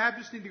few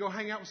Baptists need to go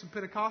hang out with some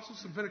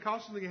Pentecostals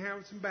need to hang out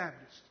with some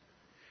Baptists.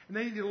 And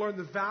they need to learn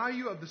the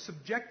value of the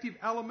subjective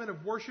element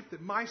of worship,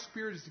 that my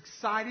spirit is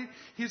excited,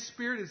 His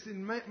spirit is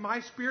in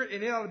my spirit,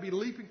 and it ought to be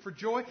leaping for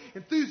joy.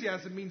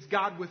 Enthusiasm means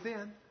God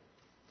within.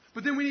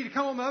 But then we need to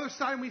come on the other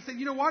side and we say,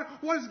 you know what?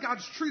 What does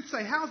God's truth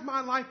say? How is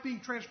my life being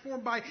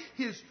transformed by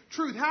His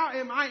truth? How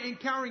am I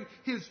encountering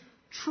His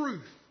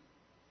truth?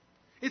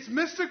 It's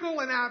mystical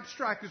and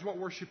abstract is what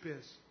worship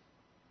is.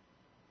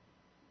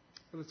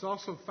 But it's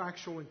also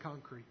factual and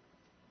concrete.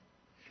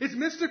 It's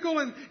mystical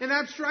and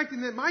abstract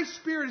in that my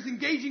spirit is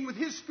engaging with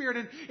His spirit.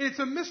 And it's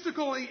a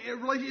mystical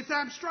relation. It's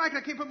abstract.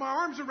 I can't put my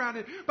arms around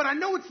it. But I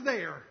know it's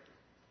there.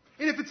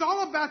 And if it's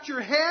all about your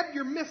head,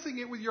 you're missing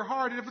it with your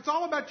heart. And if it's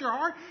all about your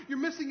heart, you're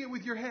missing it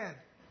with your head.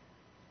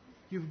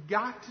 You've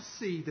got to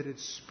see that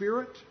it's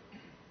spirit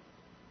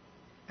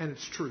and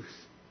it's truth.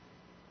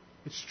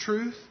 It's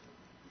truth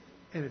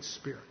and it's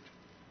spirit.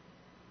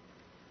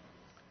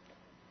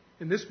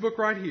 And this book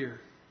right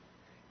here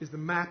is the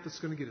map that's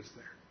going to get us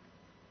there.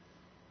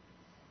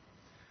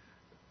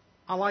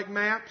 I like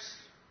maps.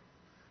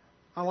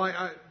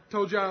 I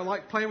told you I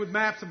like playing with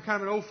maps. I'm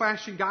kind of an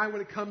old-fashioned guy when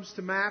it comes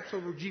to maps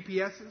over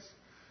GPSs.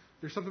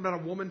 There's something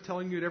about a woman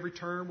telling you at every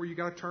turn where you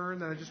got to turn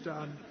that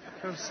I'm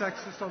kind of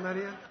sexist on that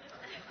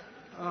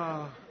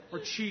end. Or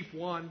cheap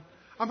one.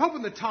 I'm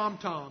hoping the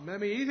Tom-Tom. I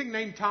mean, anything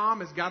named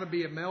Tom has got to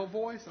be a male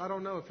voice. I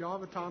don't know. If y'all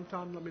have a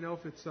Tom-Tom, let me know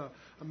if it's a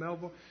male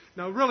voice.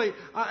 No, really,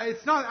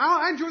 it's not.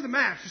 I enjoy the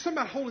maps. There's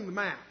something about holding the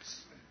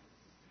maps.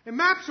 And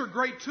maps are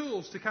great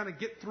tools to kind of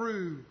get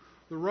through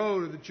the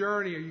road or the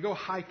journey, or you go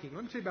hiking.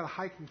 Let me tell you about a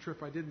hiking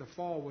trip I did in the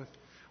fall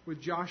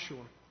with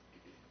Joshua.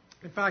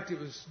 In fact, it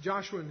was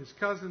Joshua and his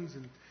cousins,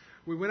 and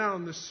we went out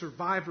on this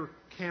survivor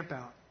camp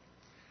out.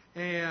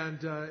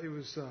 And it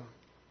was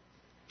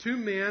 2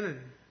 men and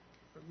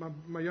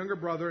my younger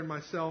brother and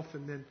myself,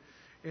 and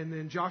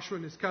then Joshua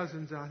and his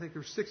cousins. I think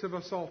there were 6 of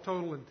us all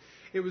total, and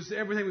it was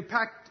everything. We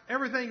packed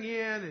everything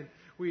in, and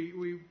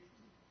we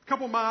a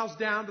couple miles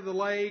down to the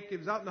lake. It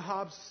was out in the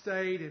Hobbs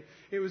Estate, and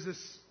it was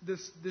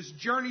this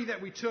journey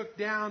that we took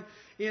down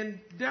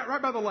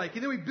right by the lake.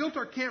 And then we built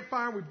our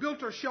campfire, and we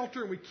built our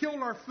shelter, and we killed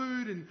our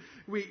food, and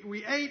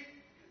we ate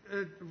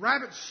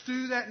rabbit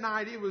stew that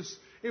night. It was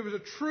a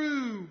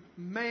true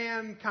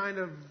man kind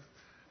of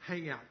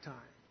hangout time.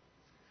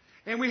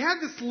 And we had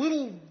this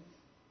little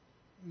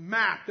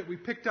map that we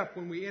picked up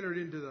when we entered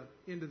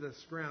into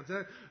this grounds.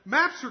 And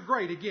maps are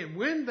great, again,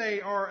 when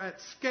they are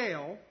at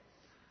scale.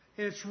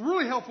 And it's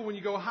really helpful when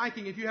you go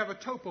hiking if you have a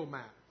topo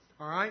map,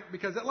 all right?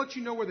 Because that lets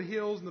you know where the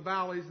hills and the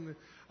valleys and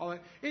all that.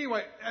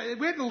 Anyway,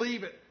 we had to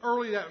leave it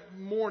early that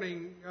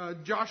morning,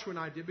 Joshua and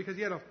I did, because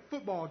he had a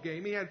football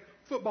game. He had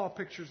football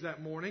pictures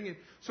that morning. And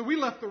so we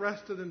left the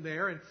rest of them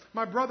there. And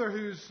my brother,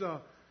 who's a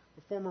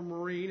former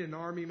Marine and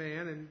Army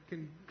man and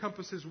can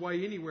compass his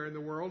way anywhere in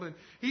the world, and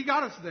he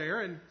got us there.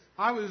 And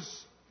it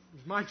was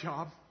my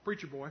job,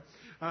 preacher boy,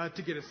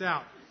 to get us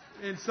out.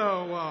 And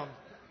so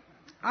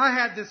I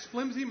had this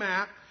flimsy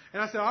map.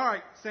 And I said, all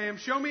right, Sam,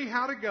 show me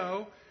how to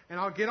go, and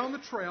I'll get on the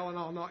trail, and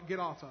I'll not get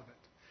off of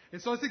it.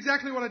 And so that's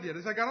exactly what I did.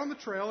 As I got on the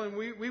trail, and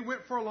we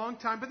went for a long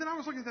time. But then I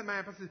was looking at that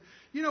map. I said,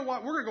 you know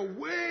what? We're going to go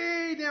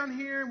way down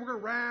here, and we're going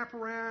to wrap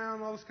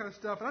around, all this kind of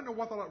stuff. And I don't know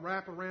what that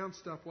wrap around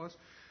stuff was.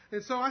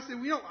 And so I said,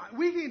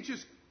 we can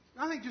just,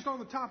 I think just on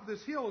the top of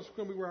this hill is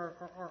going to be where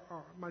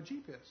my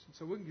Jeep is. And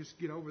so we can just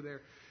get over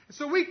there. And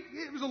so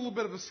it was a little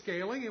bit of a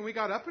scaling, and we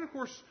got up, and of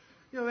course,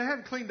 they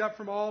hadn't cleaned up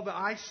from all the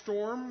ice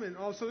storm, and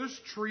also there's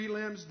tree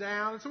limbs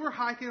down. And so we're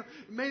hiking. It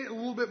made it a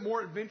little bit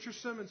more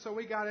adventuresome. And so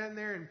we got in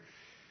there and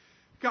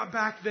got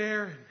back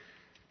there.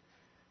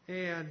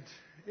 And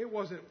it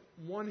wasn't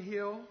one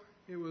hill.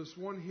 It was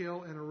one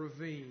hill and a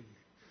ravine.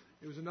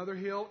 It was another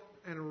hill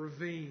and a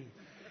ravine.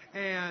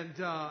 And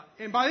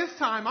by this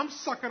time, I'm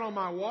sucking on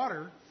my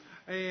water.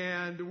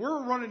 And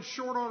we're running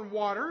short on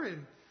water.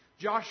 And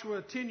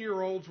Joshua,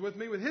 10-year-old's with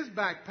me with his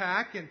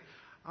backpack, and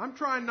I'm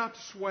trying not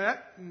to sweat,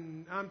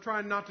 and I'm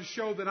trying not to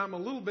show that I'm a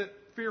little bit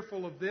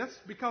fearful of this,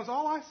 because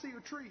all I see are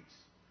trees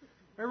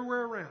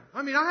everywhere around.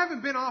 I mean, I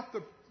haven't been off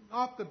the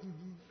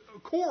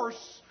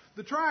course,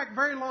 the track,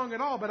 very long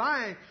at all, but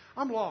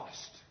I'm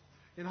lost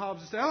in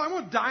Hobbs Estate. I'm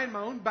going to die in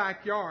my own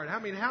backyard. I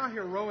mean, how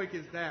heroic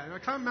is that? If I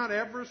climb Mount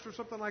Everest or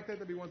something like that,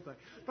 that'd be one thing.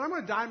 But I'm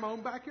going to die in my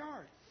own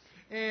backyard.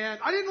 And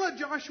I didn't let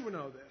Joshua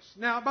know this.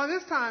 Now, by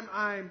this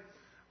time,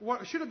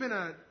 what should have been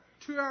a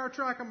 2-hour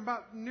track, I'm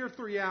about near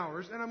 3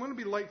 hours, and I'm going to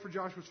be late for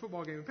Joshua's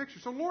football game and picture.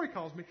 So Lori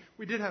calls me.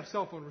 We did have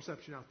cell phone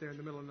reception out there in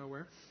the middle of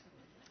nowhere.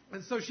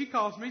 And so she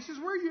calls me. She says,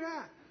 "Where are you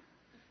at?"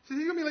 She says,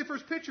 "He's going to be late for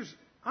his pictures."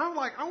 I'm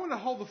like, I want to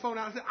hold the phone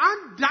out and say,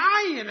 "I'm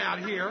dying out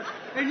here,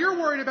 and you're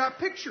worried about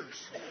pictures.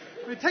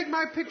 I mean, take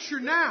my picture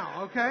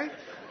now, okay?"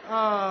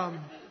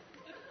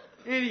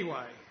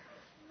 Anyway,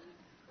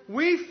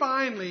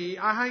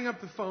 I hang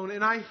up the phone,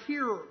 and I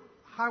hear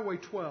Highway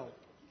 12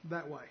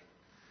 that way.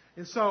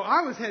 And so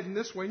I was heading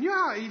this way. And you know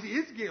how easy it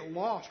is to get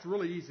lost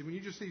really easy when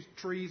you just see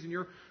trees and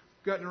you're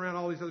gutting around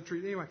all these other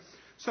trees. Anyway,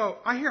 so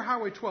I hear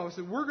Highway 12. I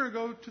said, "We're going to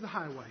go to the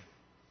highway.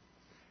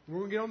 We're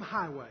going to get on the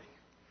highway.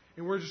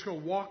 And we're just going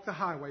to walk the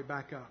highway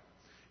back up."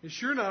 And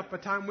sure enough, by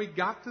the time we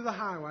got to the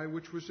highway,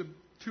 which was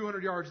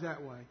 200 yards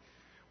that way,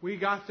 we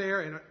got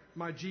there, and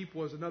my Jeep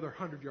was another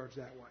 100 yards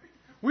that way.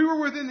 We were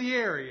within the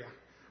area.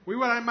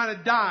 I might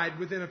have died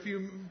within a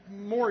few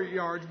more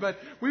yards, but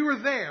we were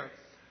there.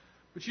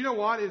 But you know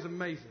what? It is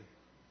amazing.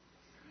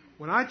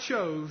 When I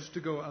chose to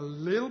go a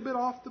little bit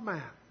off the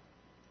map,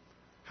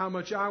 how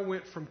much I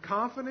went from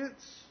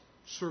confidence,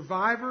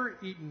 survivor,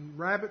 eating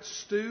rabbit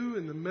stew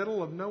in the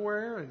middle of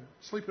nowhere and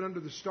sleeping under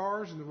the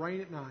stars in the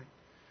rain at night,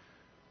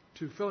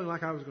 to feeling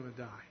like I was going to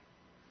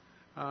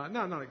die.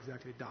 No, not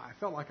exactly die. I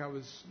felt like I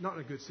was not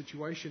in a good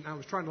situation. I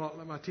was trying to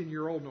let my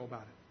 10-year-old know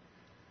about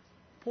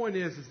it. Point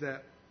is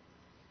that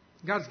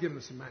God's given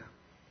us a map.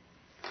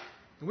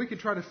 And we can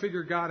try to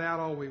figure God out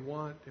all we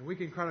want, and we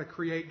can try to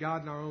create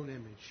God in our own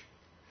image.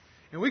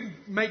 And we can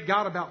make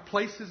God about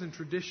places and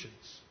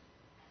traditions.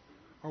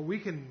 Or we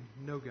can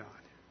know God.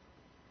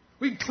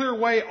 We can clear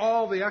away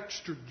all the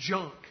extra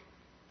junk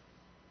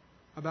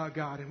about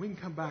God, and we can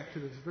come back to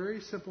this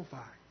very simple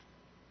fact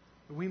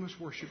that we must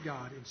worship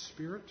God in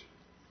spirit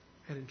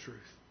and in truth.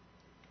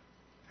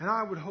 And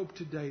I would hope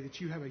today that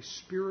you have a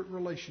spirit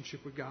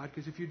relationship with God,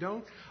 because if you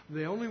don't,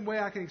 the only way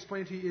I can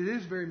explain it to you, it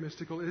is very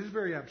mystical, it is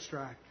very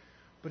abstract,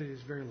 but it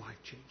is very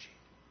life-changing.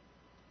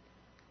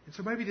 And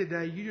so maybe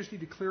today you just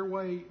need to clear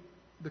away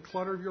the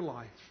clutter of your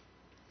life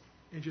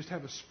and just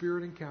have a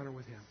spirit encounter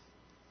with Him.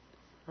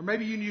 Or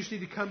maybe you just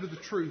need to come to the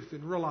truth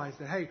and realize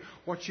that, hey,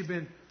 what you've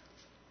been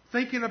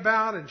thinking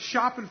about and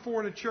shopping for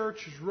in a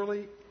church is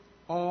really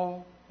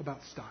all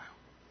about style.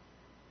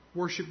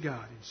 Worship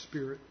God in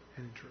spirit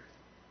and in truth.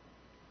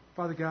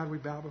 Father God, we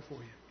bow before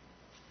you.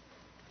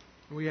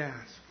 And we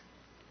ask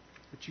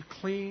that you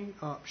clean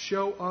up,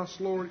 show us,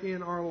 Lord,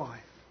 in our life,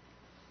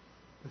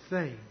 the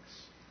things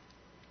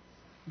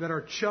that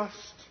are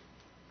just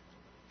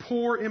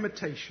poor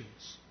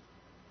imitations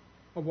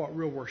of what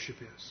real worship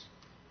is.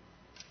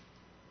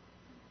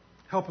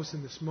 Help us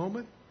in this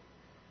moment.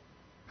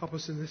 Help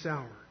us in this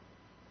hour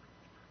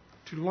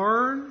to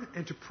learn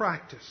and to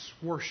practice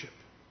worship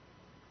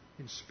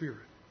in spirit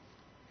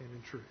and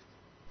in truth.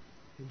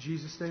 In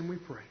Jesus' name we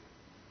pray.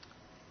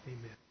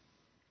 Amen.